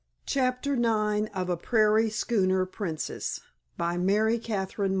CHAPTER IX of a Prairie Schooner Princess by Mary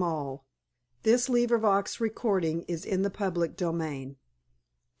Catherine Mall Recording in the public domain.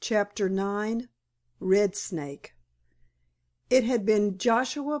 CHAPTER IX Red Snake It had been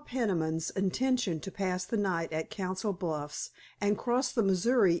Joshua Peniman's intention to pass the night at Council Bluffs and cross the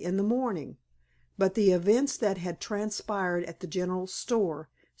Missouri in the morning, but the events that had transpired at the general store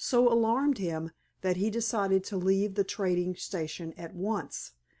so alarmed him that he decided to leave the trading station at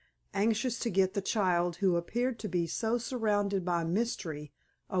once, anxious to get the child who appeared to be so surrounded by mystery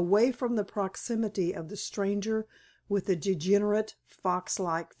away from the proximity of the stranger with the degenerate, fox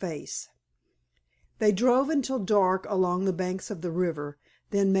like face. They drove until dark along the banks of the river,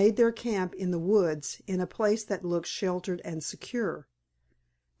 then made their camp in the woods in a place that looked sheltered and secure.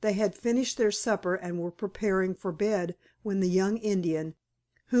 They had finished their supper and were preparing for bed when the young Indian,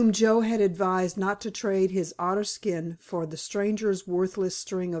 whom Joe had advised not to trade his otter skin for the stranger's worthless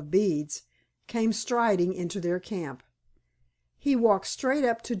string of beads, came striding into their camp. He walked straight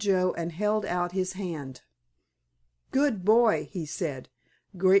up to Joe and held out his hand. "Good boy," he said,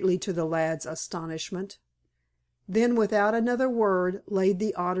 greatly to the lad's astonishment. Then without another word laid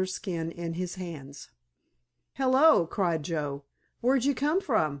the otter skin in his hands. "Hello!" cried Joe. "Where'd you come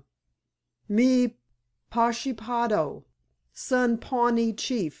from?" "Me Pashepaho, son Pawnee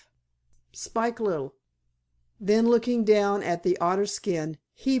chief. Spik Little." Then looking down at the otter skin,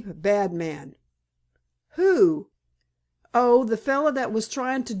 "Heap bad man." "Who?" "Oh, the feller that was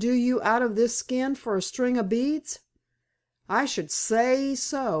tryin' to do you out of this skin for a string of beads?" "I should say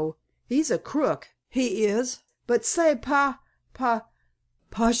so. He's a crook, he is. But say, Pashepaho,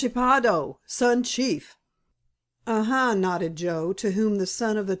 son chief." "Uh huh," nodded Joe, to whom the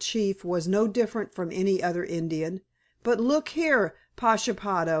son of a chief was no different from any other Indian. "But look here,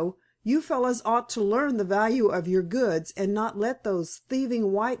 Pashepaho, you fellows ought to learn the value of your goods and not let those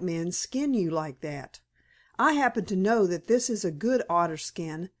thieving white men skin you like that. I happen to know that this is a good otter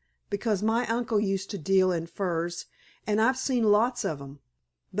skin, because my uncle used to deal in furs, and I've seen lots of 'em.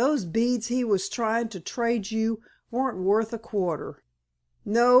 Those beads he was tryin' to trade you weren't worth a quarter."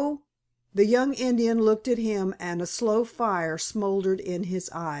 "No?" The young Indian looked at him and a slow fire smoldered in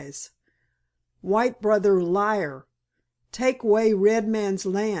his eyes. "White brother liar. Take 'way red man's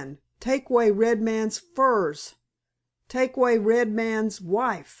land, take 'way red man's furs, take 'way red man's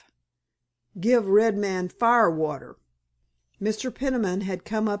wife, give red man fire water." Mr. Peniman had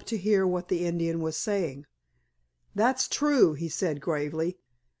come up to hear what the Indian was saying. "That's true," he said gravely.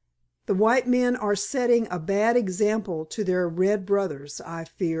 "The white men are setting a bad example to their red brothers, I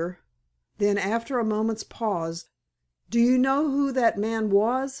fear." Then after a moment's pause, "Do you know who that man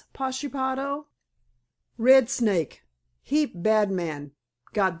was, Pashepaho?" "Red Snake. Heap bad man.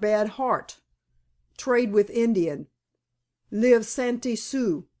 Got bad heart. Trade with Indian. Live Santee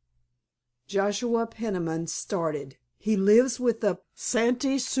Sioux." Joshua Peniman started. "He lives with the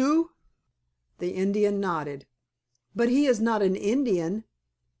Santee Sioux?" The Indian nodded. "But he is not an Indian.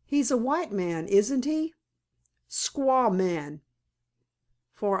 He's a white man, isn't he?" "Squaw man."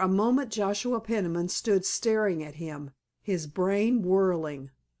 For a moment Joshua Peniman stood staring at him, his brain whirling.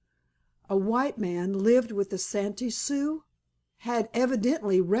 A white man lived with the Santee Sioux, had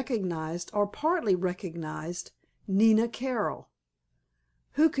evidently recognized, or partly recognized, Nina Carroll.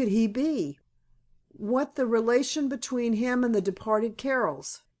 Who could he be? What the relation between him and the departed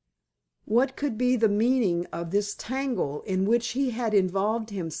Carrolls? What could be the meaning of this tangle in which he had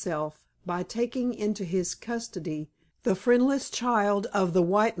involved himself by taking into his custody the friendless child of the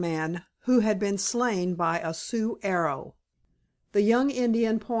white man who had been slain by a Sioux arrow? The young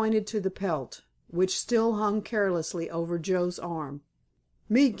Indian pointed to the pelt, which still hung carelessly over Joe's arm.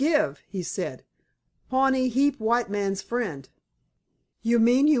 "Me give," he said. "Pawnee heap white man's friend." "You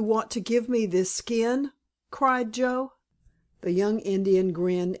mean you want to give me this skin?" cried Joe. The young Indian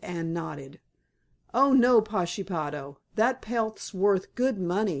grinned and nodded. "Oh, no, Pashepaho. That pelt's worth good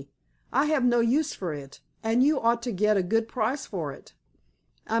money. I have no use for it, and you ought to get a good price for it."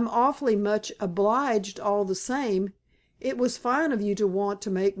 "I'm awfully much obliged all the same. It was fine of you to want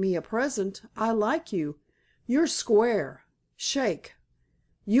to make me a present. I like you. You're square. Shake.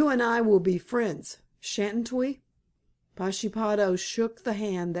 You and I will be friends, shan't we?" Pashepaho shook the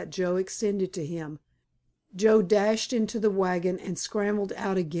hand that Joe extended to him. Joe dashed into the wagon and scrambled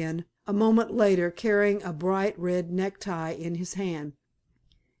out again a moment later carrying a bright red necktie in his hand.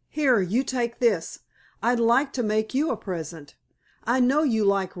 "Here, you take this. I'd like to make you a present. I know you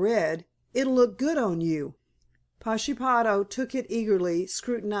like red. It'll look good on you." Pashepaho took it eagerly,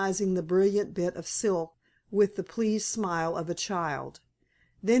 scrutinizing the brilliant bit of silk with the pleased smile of a child.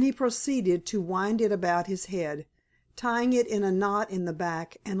 Then he proceeded to wind it about his head, tying it in a knot in the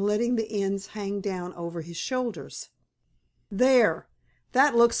back and letting the ends hang down over his shoulders. "There,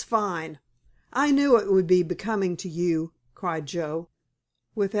 that looks fine. I knew it would be becoming to you," cried Joe,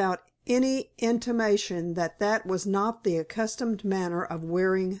 without any intimation that that was not the accustomed manner of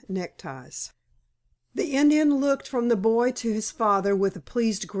wearing neckties. The Indian looked from the boy to his father with a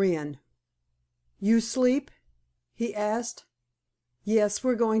pleased grin. "You sleep?" he asked. "Yes,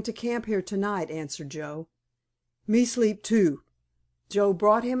 we're going to camp here tonight," answered Joe. "Me sleep, too." Joe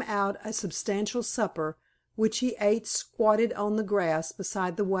brought him out a substantial supper, which he ate squatted on the grass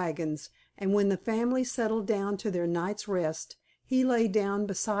beside the wagons, and when the family settled down to their night's rest he lay down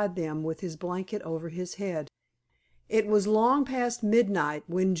beside them with his blanket over his head. It was long past midnight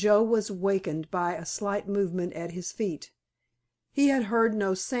when Joe was wakened by a slight movement at his feet. He had heard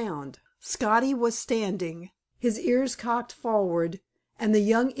no sound. Spotty was standing, his ears cocked forward, and the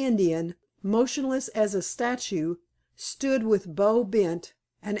young Indian, motionless as a statue, stood with bow bent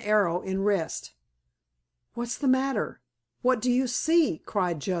and arrow in rest. "What's the matter? What do you see?"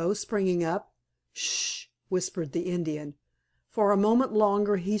 cried Joe, springing up. "Sh!" whispered the Indian. For a moment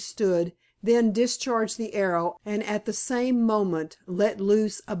longer he stood, then discharged the arrow and at the same moment let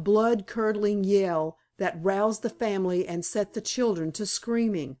loose a blood curdling yell that roused the family and set the children to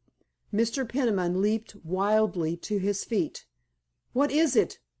screaming. Mr. Peniman leaped wildly to his feet. "What is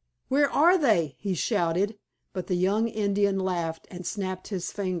it? Where are they?" he shouted, but the young Indian laughed and snapped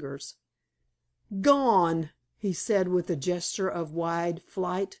his fingers. "Gone!" he said with a gesture of wide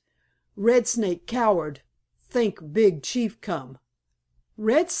flight. "Red Snake coward. Think Big Chief come."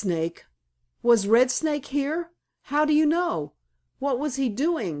 "Red Snake? Was Red Snake here? How do you know? What was he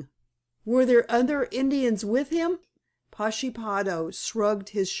doing? Were there other Indians with him?" Pashepaho shrugged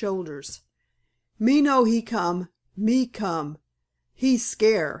his shoulders. "Me know he come. Me come. He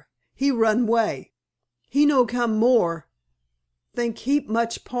scare. He run 'way. He no come more. Think heap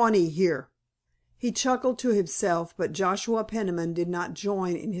much Pawnee here." He chuckled to himself, but Joshua Peniman did not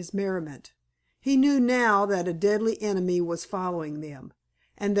join in his merriment. He knew now that a deadly enemy was following them,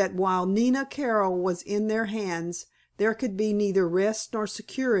 and that while Nina Carroll was in their hands there could be neither rest nor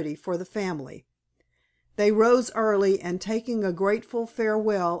security for the family. They rose early and taking a grateful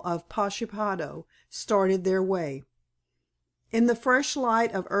farewell of Pashepaho started their way. In the fresh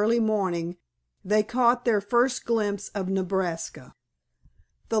light of early morning they caught their first glimpse of Nebraska.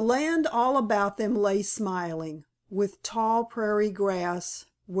 The land all about them lay smiling, with tall prairie grass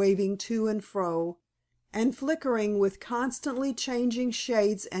waving to and fro, and flickering with constantly changing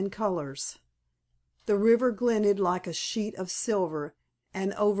shades and colors. The river glinted like a sheet of silver,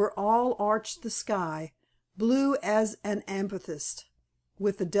 and over all arched the sky, blue as an amethyst,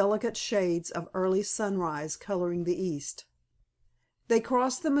 with the delicate shades of early sunrise coloring the east. They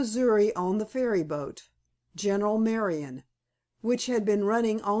crossed the Missouri on the ferry boat, General Marion, which had been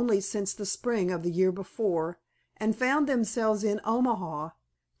running only since the spring of the year before, and found themselves in Omaha,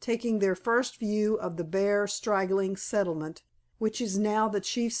 taking their first view of the bare, straggling settlement which is now the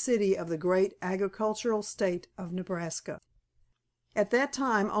chief city of the great agricultural state of Nebraska. At that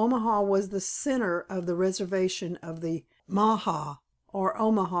time Omaha was the center of the reservation of the Maha, or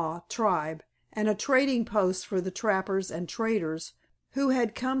Omaha tribe, and a trading post for the trappers and traders who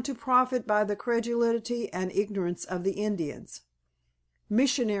had come to profit by the credulity and ignorance of the Indians.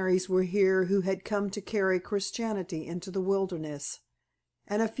 Missionaries were here who had come to carry Christianity into the wilderness,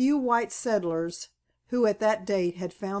 and a few white settlers who at that date had found